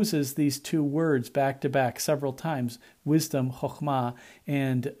it poses these two words back to back several times, wisdom, chokhmah,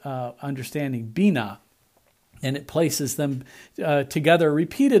 and understanding, bina. And it places them together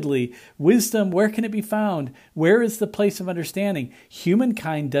repeatedly. Wisdom, where can it be found? Where is the place of understanding?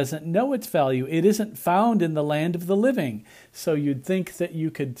 Humankind doesn't know its value. It isn't found in the land of the living. So you'd think that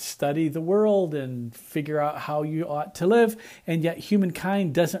you could study the world and figure out how you ought to live, and yet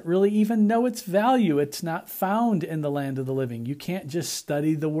humankind doesn't really even know its value. It's not found in the land of the living. You can't just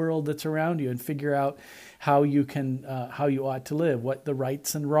study the world that's around you and figure out how you ought to live, what the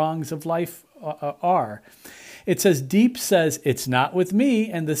rights and wrongs of life are. It says, deep says, it's not with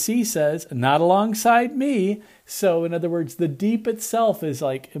me, and the sea says, not alongside me. So in other words, the deep itself is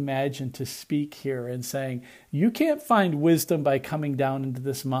like imagined to speak here and saying, You can't find wisdom by coming down into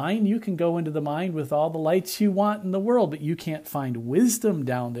this mind. You can go into the mind with all the lights you want in the world, but you can't find wisdom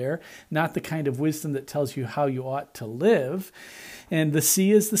down there, not the kind of wisdom that tells you how you ought to live. And the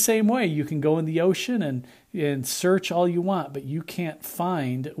sea is the same way. You can go in the ocean and search all you want, but you can't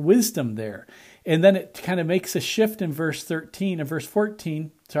find wisdom there. And then it kind of makes a shift in verse 15,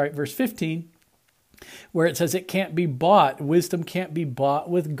 where it says it can't be bought. Wisdom can't be bought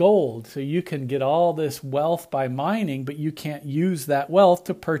with gold. So you can get all this wealth by mining, but you can't use that wealth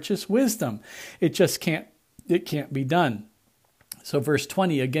to purchase wisdom. It can't be done. So verse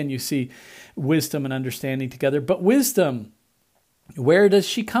 20, again, you see wisdom and understanding together. But wisdom, where does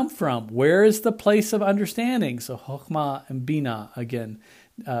she come from? Where is the place of understanding? So Chokhmah and Bina, again,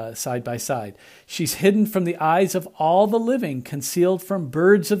 side by side. She's hidden from the eyes of all the living, concealed from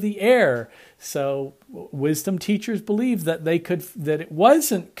birds of the air. So wisdom teachers believe that that it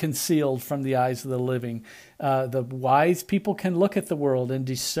wasn't concealed from the eyes of the living. The wise people can look at the world and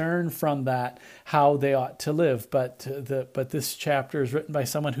discern from that how they ought to live. But this chapter is written by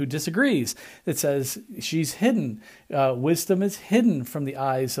someone who disagrees. It says she's hidden. Wisdom is hidden from the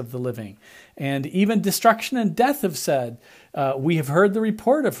eyes of the living. And even destruction and death have said, we have heard the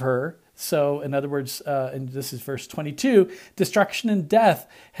report of her. So, in other words, and this is verse 22, destruction and death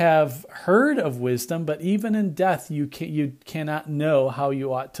have heard of wisdom, but even in death you cannot know how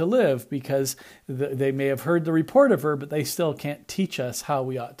you ought to live, because they may have heard the report of her, but they still can't teach us how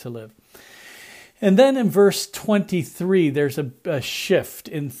we ought to live. And then in verse 23, there's a shift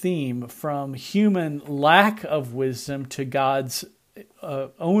in theme from human lack of wisdom to God's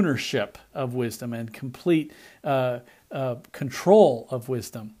ownership of wisdom and complete control of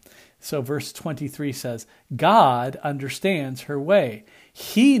wisdom. So verse 23 says, God understands her way.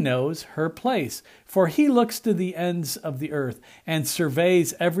 He knows her place, for he looks to the ends of the earth and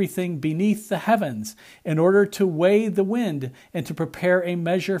surveys everything beneath the heavens in order to weigh the wind and to prepare a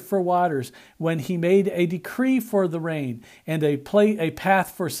measure for waters, when he made a decree for the rain and a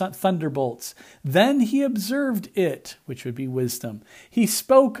path for thunderbolts. Then he observed it, which would be wisdom. He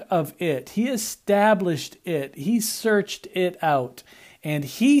spoke of it. He established it. He searched it out. And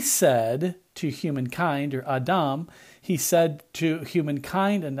he said to humankind, or Adam, he said to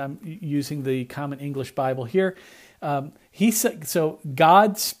humankind, and I'm using the Common English Bible here, he said, so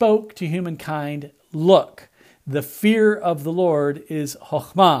God spoke to humankind, look, the fear of the Lord is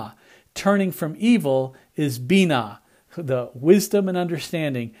Chokhmah, turning from evil is Bina. The wisdom and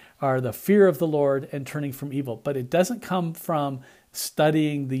understanding are the fear of the Lord and turning from evil. But it doesn't come from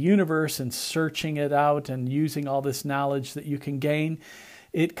studying the universe and searching it out and using all this knowledge that you can gain.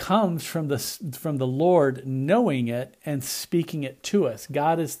 It comes from the Lord knowing it and speaking it to us.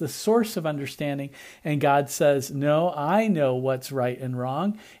 God is the source of understanding, and God says, no, I know what's right and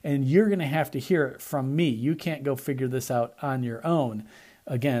wrong, and you're going to have to hear it from me. You can't go figure this out on your own.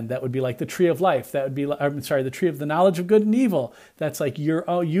 Again, that would be like the tree of life. That would be, the tree of the knowledge of good and evil. That's like you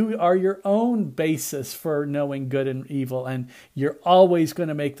are your own basis for knowing good and evil, and you're always going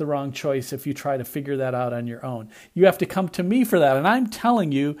to make the wrong choice if you try to figure that out on your own. You have to come to me for that, and I'm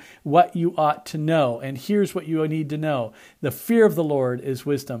telling you what you ought to know, and here's what you need to know. The fear of the Lord is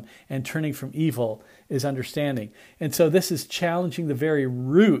wisdom, and turning from evil is understanding. And so this is challenging the very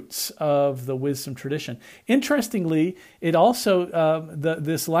roots of the wisdom tradition. Interestingly, it also,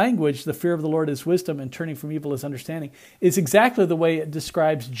 this language, the fear of the Lord is wisdom and turning from evil is understanding, is exactly the way it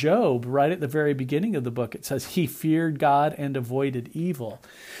describes Job right at the very beginning of the book. It says he feared God and avoided evil.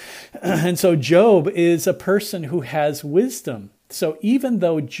 And so Job is a person who has wisdom. So even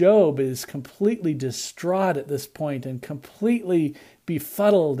though Job is completely distraught at this point and completely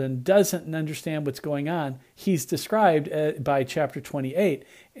befuddled and doesn't understand what's going on, he's described by chapter 28,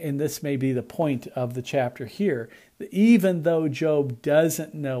 and this may be the point of the chapter here. Even though Job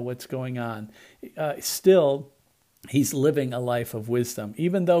doesn't know what's going on, still he's living a life of wisdom.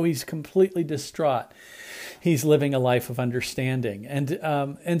 Even though he's completely distraught, he's living a life of understanding.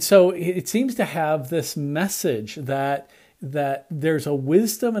 And so it seems to have this message that there's a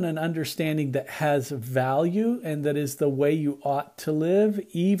wisdom and an understanding that has value and that is the way you ought to live,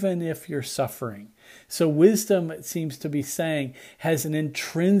 even if you're suffering. So wisdom, it seems to be saying, has an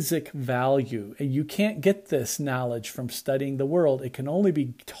intrinsic value. And you can't get this knowledge from studying the world. It can only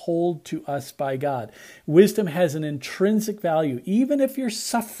be told to us by God. Wisdom has an intrinsic value. Even if you're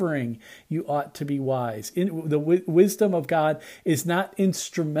suffering, you ought to be wise. The wisdom of God is not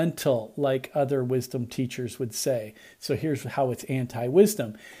instrumental like other wisdom teachers would say. So here's how it's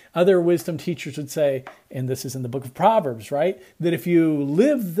anti-wisdom. Other wisdom teachers would say, and this is in the book of Proverbs, right? That if you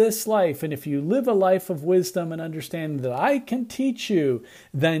live this life and if you live a life of wisdom and understanding that I can teach you,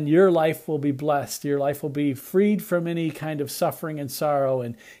 then your life will be blessed. Your life will be freed from any kind of suffering and sorrow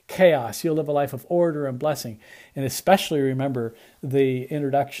and chaos. You'll live a life of order and blessing. And especially remember the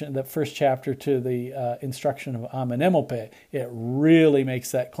introduction, the first chapter to the instruction of Amenemope. It really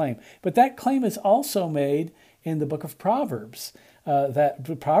makes that claim. But that claim is also made in the book of Proverbs.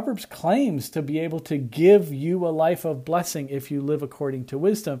 That Proverbs claims to be able to give you a life of blessing if you live according to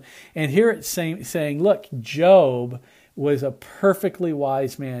wisdom. And here it's saying, look, Job was a perfectly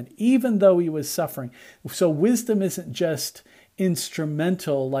wise man, even though he was suffering. So wisdom isn't just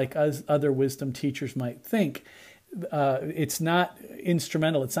instrumental like other wisdom teachers might think. It's not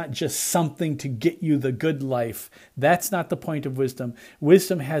instrumental. It's not just something to get you the good life. That's not the point of wisdom.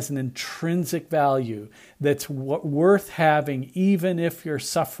 Wisdom has an intrinsic value that's worth having even if you're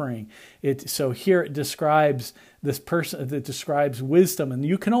suffering. So here it describes this person that describes wisdom. And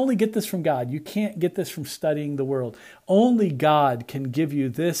you can only get this from God. You can't get this from studying the world. Only God can give you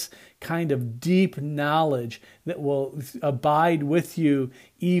this kind of deep knowledge that will abide with you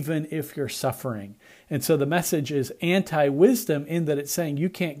even if you're suffering. And so the message is anti-wisdom in that it's saying you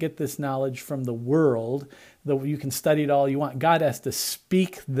can't get this knowledge from the world, though you can study it all you want. God has to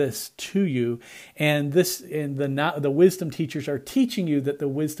speak this to you. And the wisdom teachers are teaching you that the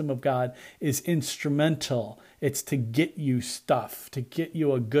wisdom of God is instrumental. It's to get you stuff, to get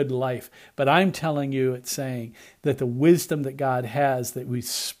you a good life. But I'm telling you, it's saying that the wisdom that God has, that we've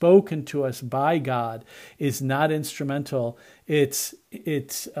spoken to us by God, is not instrumental. It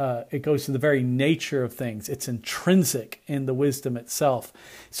goes to the very nature of things. It's intrinsic in the wisdom itself.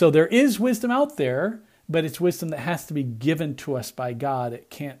 So there is wisdom out there, but it's wisdom that has to be given to us by God. It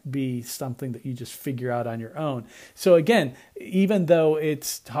can't be something that you just figure out on your own. So again, even though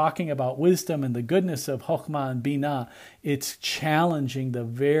it's talking about wisdom and the goodness of Chokhmah and Binah, it's challenging the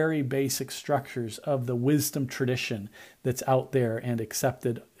very basic structures of the wisdom tradition that's out there and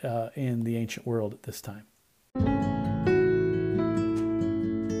accepted in the ancient world at this time.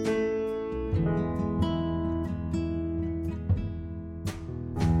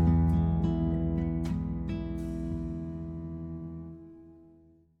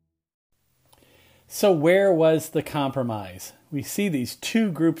 So where was the compromise? We see these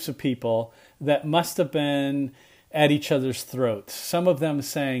two groups of people that must have been at each other's throats. Some of them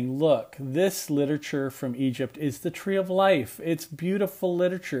saying, look, this literature from Egypt is the tree of life. It's beautiful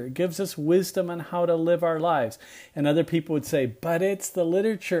literature. It gives us wisdom on how to live our lives. And other people would say, but it's the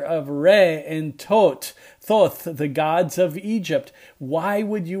literature of Re and Thoth, the gods of Egypt. Why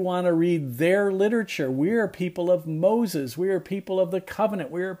would you want to read their literature? We are people of Moses. We are people of the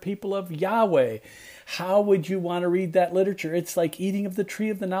covenant. We are people of Yahweh. How would you want to read that literature? It's like eating of the tree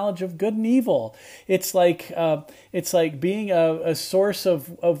of the knowledge of good and evil. It's like being a source of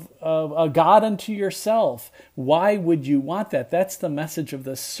a god unto yourself. Why would you want that? That's the message of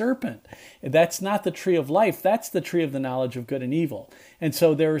the serpent. That's not the tree of life. That's the tree of the knowledge of good and evil. And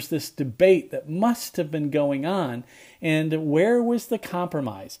so there's this debate that must have been going on. And where was the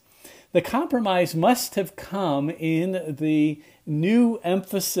compromise? The compromise must have come in the new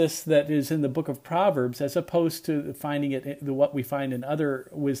emphasis that is in the book of Proverbs, as opposed to finding it in what we find in other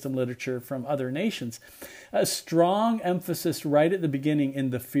wisdom literature from other nations. A strong emphasis right at the beginning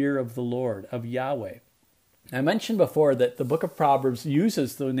in the fear of the Lord, of Yahweh. I mentioned before that the book of Proverbs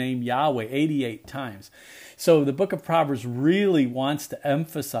uses the name Yahweh 88 times. So the book of Proverbs really wants to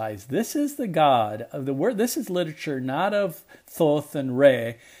emphasize this is the God of the word. This is literature not of Thoth and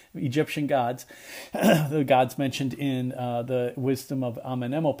Re, Egyptian gods, the gods mentioned in the wisdom of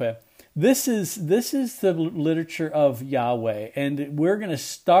Amenemope. This is the literature of Yahweh, and we're going to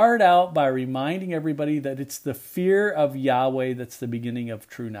start out by reminding everybody that it's the fear of Yahweh that's the beginning of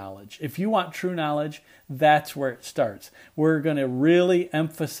true knowledge. If you want true knowledge, that's where it starts. We're going to really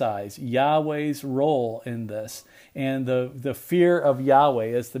emphasize Yahweh's role in this, and the fear of Yahweh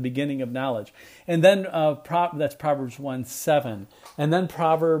as the beginning of knowledge. And then that's Proverbs 1:7, and then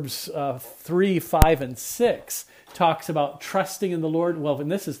Proverbs 3, 5, and 6 talks about trusting in the Lord. Well,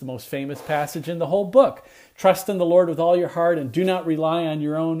 and this is the most famous passage in the whole book. Trust in the Lord with all your heart and do not rely on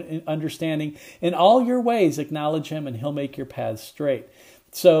your own understanding. In all your ways acknowledge him and he'll make your paths straight.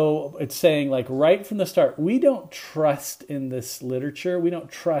 So it's saying, like, right from the start, we don't trust in this literature. We don't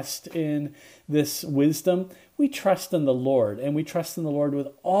trust in this wisdom. We trust in the Lord, and we trust in the Lord with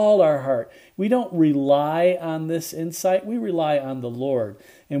all our heart. We don't rely on this insight. We rely on the Lord.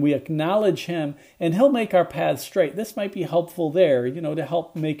 and we acknowledge him, and he'll make our path straight. This might be helpful there, to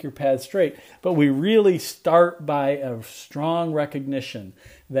help make your path straight. But we really start by a strong recognition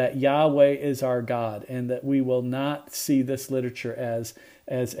that Yahweh is our God, and that we will not see this literature as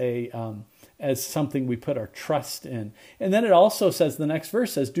something we put our trust in. And then it also says, the next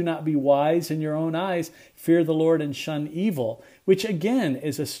verse says, do not be wise in your own eyes, fear the Lord and shun evil, which again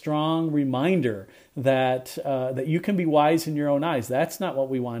is a strong reminder that you can be wise in your own eyes. That's not what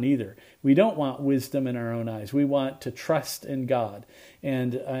we want either. We don't want wisdom in our own eyes. We want to trust in God,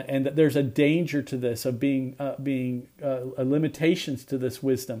 and that there's a danger to this of being limitations to this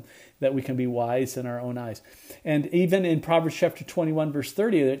wisdom, that we can be wise in our own eyes. And even in Proverbs chapter 21, verse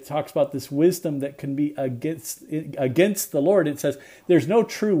 30, it talks about this wisdom that can be against the Lord. It says there's no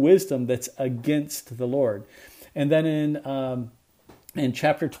true wisdom that's against the Lord. And then in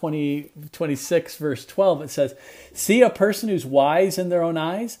chapter 26, verse 12, it says, see a person who's wise in their own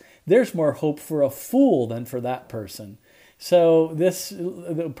eyes, there's more hope for a fool than for that person. So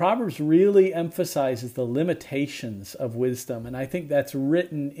the Proverbs really emphasizes the limitations of wisdom. And I think that's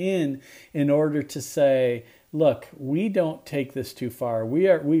written in order to say, look, we don't take this too far.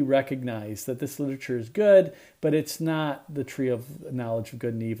 We recognize that this literature is good, but it's not the tree of knowledge of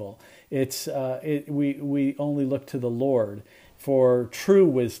good and evil. We only look to the Lord for true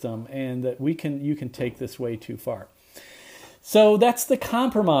wisdom, and that you can take this way too far. So that's the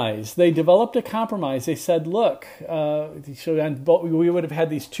compromise. They developed a compromise. They said, look, we would have had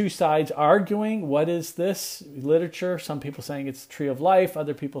these two sides arguing, what is this literature? Some people saying it's the tree of life,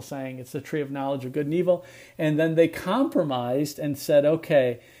 other people saying it's the tree of knowledge of good and evil. And then they compromised and said,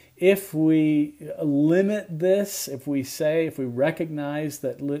 okay, if we limit this, if we recognize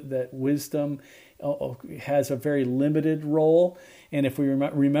that wisdom has a very limited role, and if we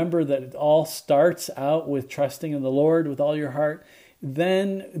remember that it all starts out with trusting in the Lord with all your heart,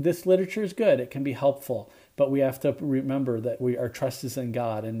 then this literature is good. It can be helpful. But we have to remember that our trust is in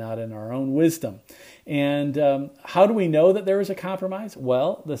God and not in our own wisdom. And how do we know that there is a compromise?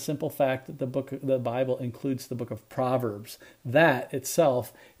 Well, the simple fact that the Bible includes the book of Proverbs. That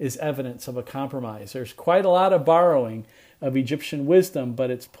itself is evidence of a compromise. There's quite a lot of borrowing of Egyptian wisdom,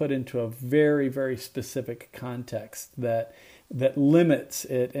 but it's put into a very, very specific context that limits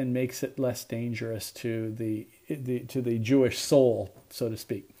it and makes it less dangerous to the Jewish soul, so to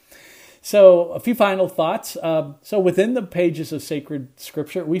speak. So a few final thoughts. So within the pages of sacred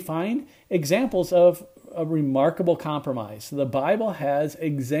scripture, we find examples of a remarkable compromise. The Bible has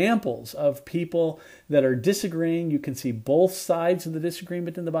examples of people that are disagreeing. You can see both sides of the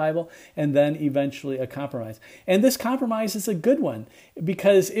disagreement in the Bible, and then eventually a compromise. And this compromise is a good one,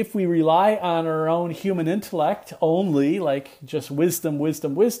 because if we rely on our own human intellect only, like just wisdom,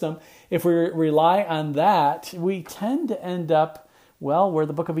 if we rely on that, we tend to end up, where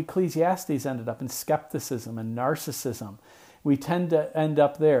the book of Ecclesiastes ended up, in skepticism and narcissism. We tend to end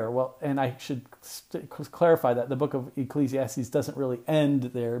up there. Well, and I should clarify that the book of Ecclesiastes doesn't really end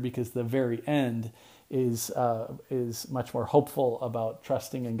there, because the very end is much more hopeful about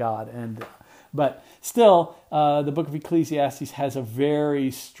trusting in God. But still, the book of Ecclesiastes has a very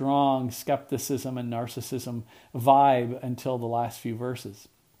strong skepticism and narcissism vibe until the last few verses.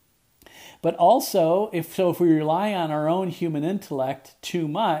 But also, if we rely on our own human intellect too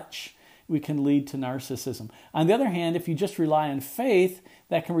much, we can lead to narcissism. On the other hand, if you just rely on faith,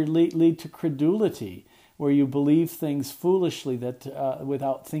 that can lead to credulity, where you believe things foolishly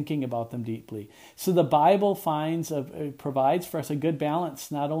without thinking about them deeply. So the Bible provides for us a good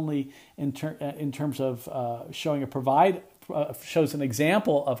balance, not only in terms of shows an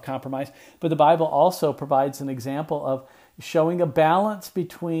example of compromise, but the Bible also provides an example of showing a balance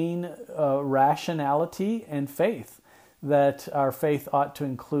between rationality and faith, that our faith ought to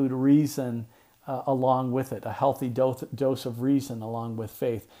include reason along with it, a healthy dose of reason along with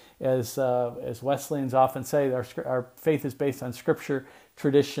faith. As Wesleyans often say, our faith is based on Scripture,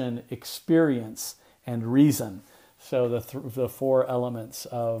 tradition, experience, and reason. So the four elements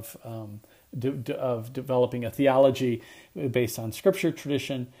of developing a theology based on Scripture,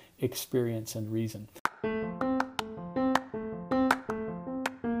 tradition, experience, and reason.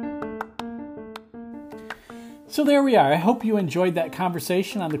 So there we are. I hope you enjoyed that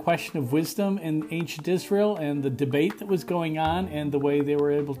conversation on the question of wisdom in ancient Israel, and the debate that was going on, and the way they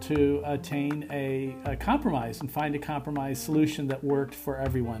were able to attain a compromise and find a compromise solution that worked for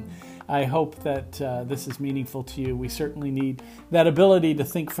everyone. I hope that this is meaningful to you. We certainly need that ability to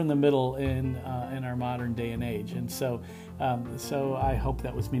think from the middle in our modern day and age. And so So I hope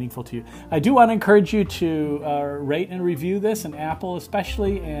that was meaningful to you. I do want to encourage you to rate and review this, in Apple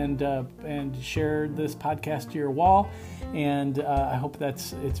especially, and share this podcast to your wall. And I hope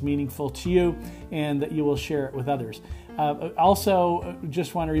it's meaningful to you and that you will share it with others. Also,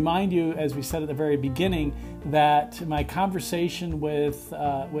 just want to remind you, as we said at the very beginning, that my conversation with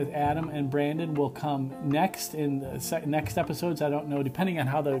Adam and Brandon will come next in the next episodes. I don't know, depending on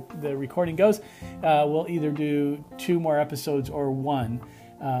how the recording goes. We'll either do 2 more episodes or 1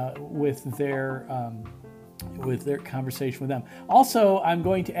 with their conversation with them. Also, I'm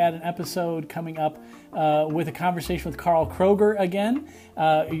going to add an episode coming up with a conversation with Carl Kroger again.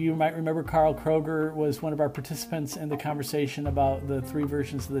 You might remember Carl Kroger was one of our participants in the conversation about the 3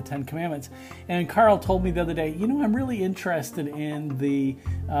 versions of the 10 Commandments. And Carl told me the other day, I'm really interested in the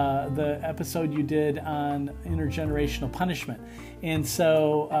episode you did on intergenerational punishment. And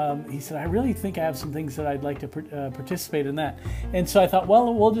so he said, I really think I have some things that I'd like to participate in that. And so I thought,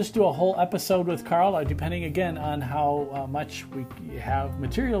 well, we'll just do a whole episode with Carl, depending again on how much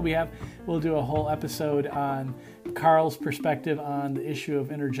material we have. We'll do a whole episode on Carl's perspective on the issue of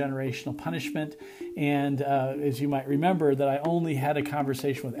intergenerational punishment. And as you might remember, that I only had a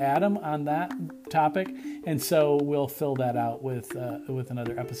conversation with Adam on that topic. And so we'll fill that out with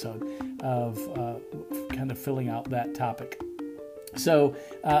another episode of kind of filling out that topic. So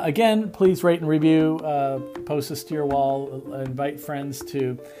again, please rate and review, post this to your wall, invite friends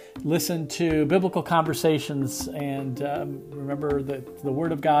to listen to biblical conversations, and remember that the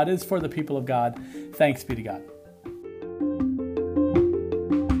Word of God is for the people of God. Thanks be to God.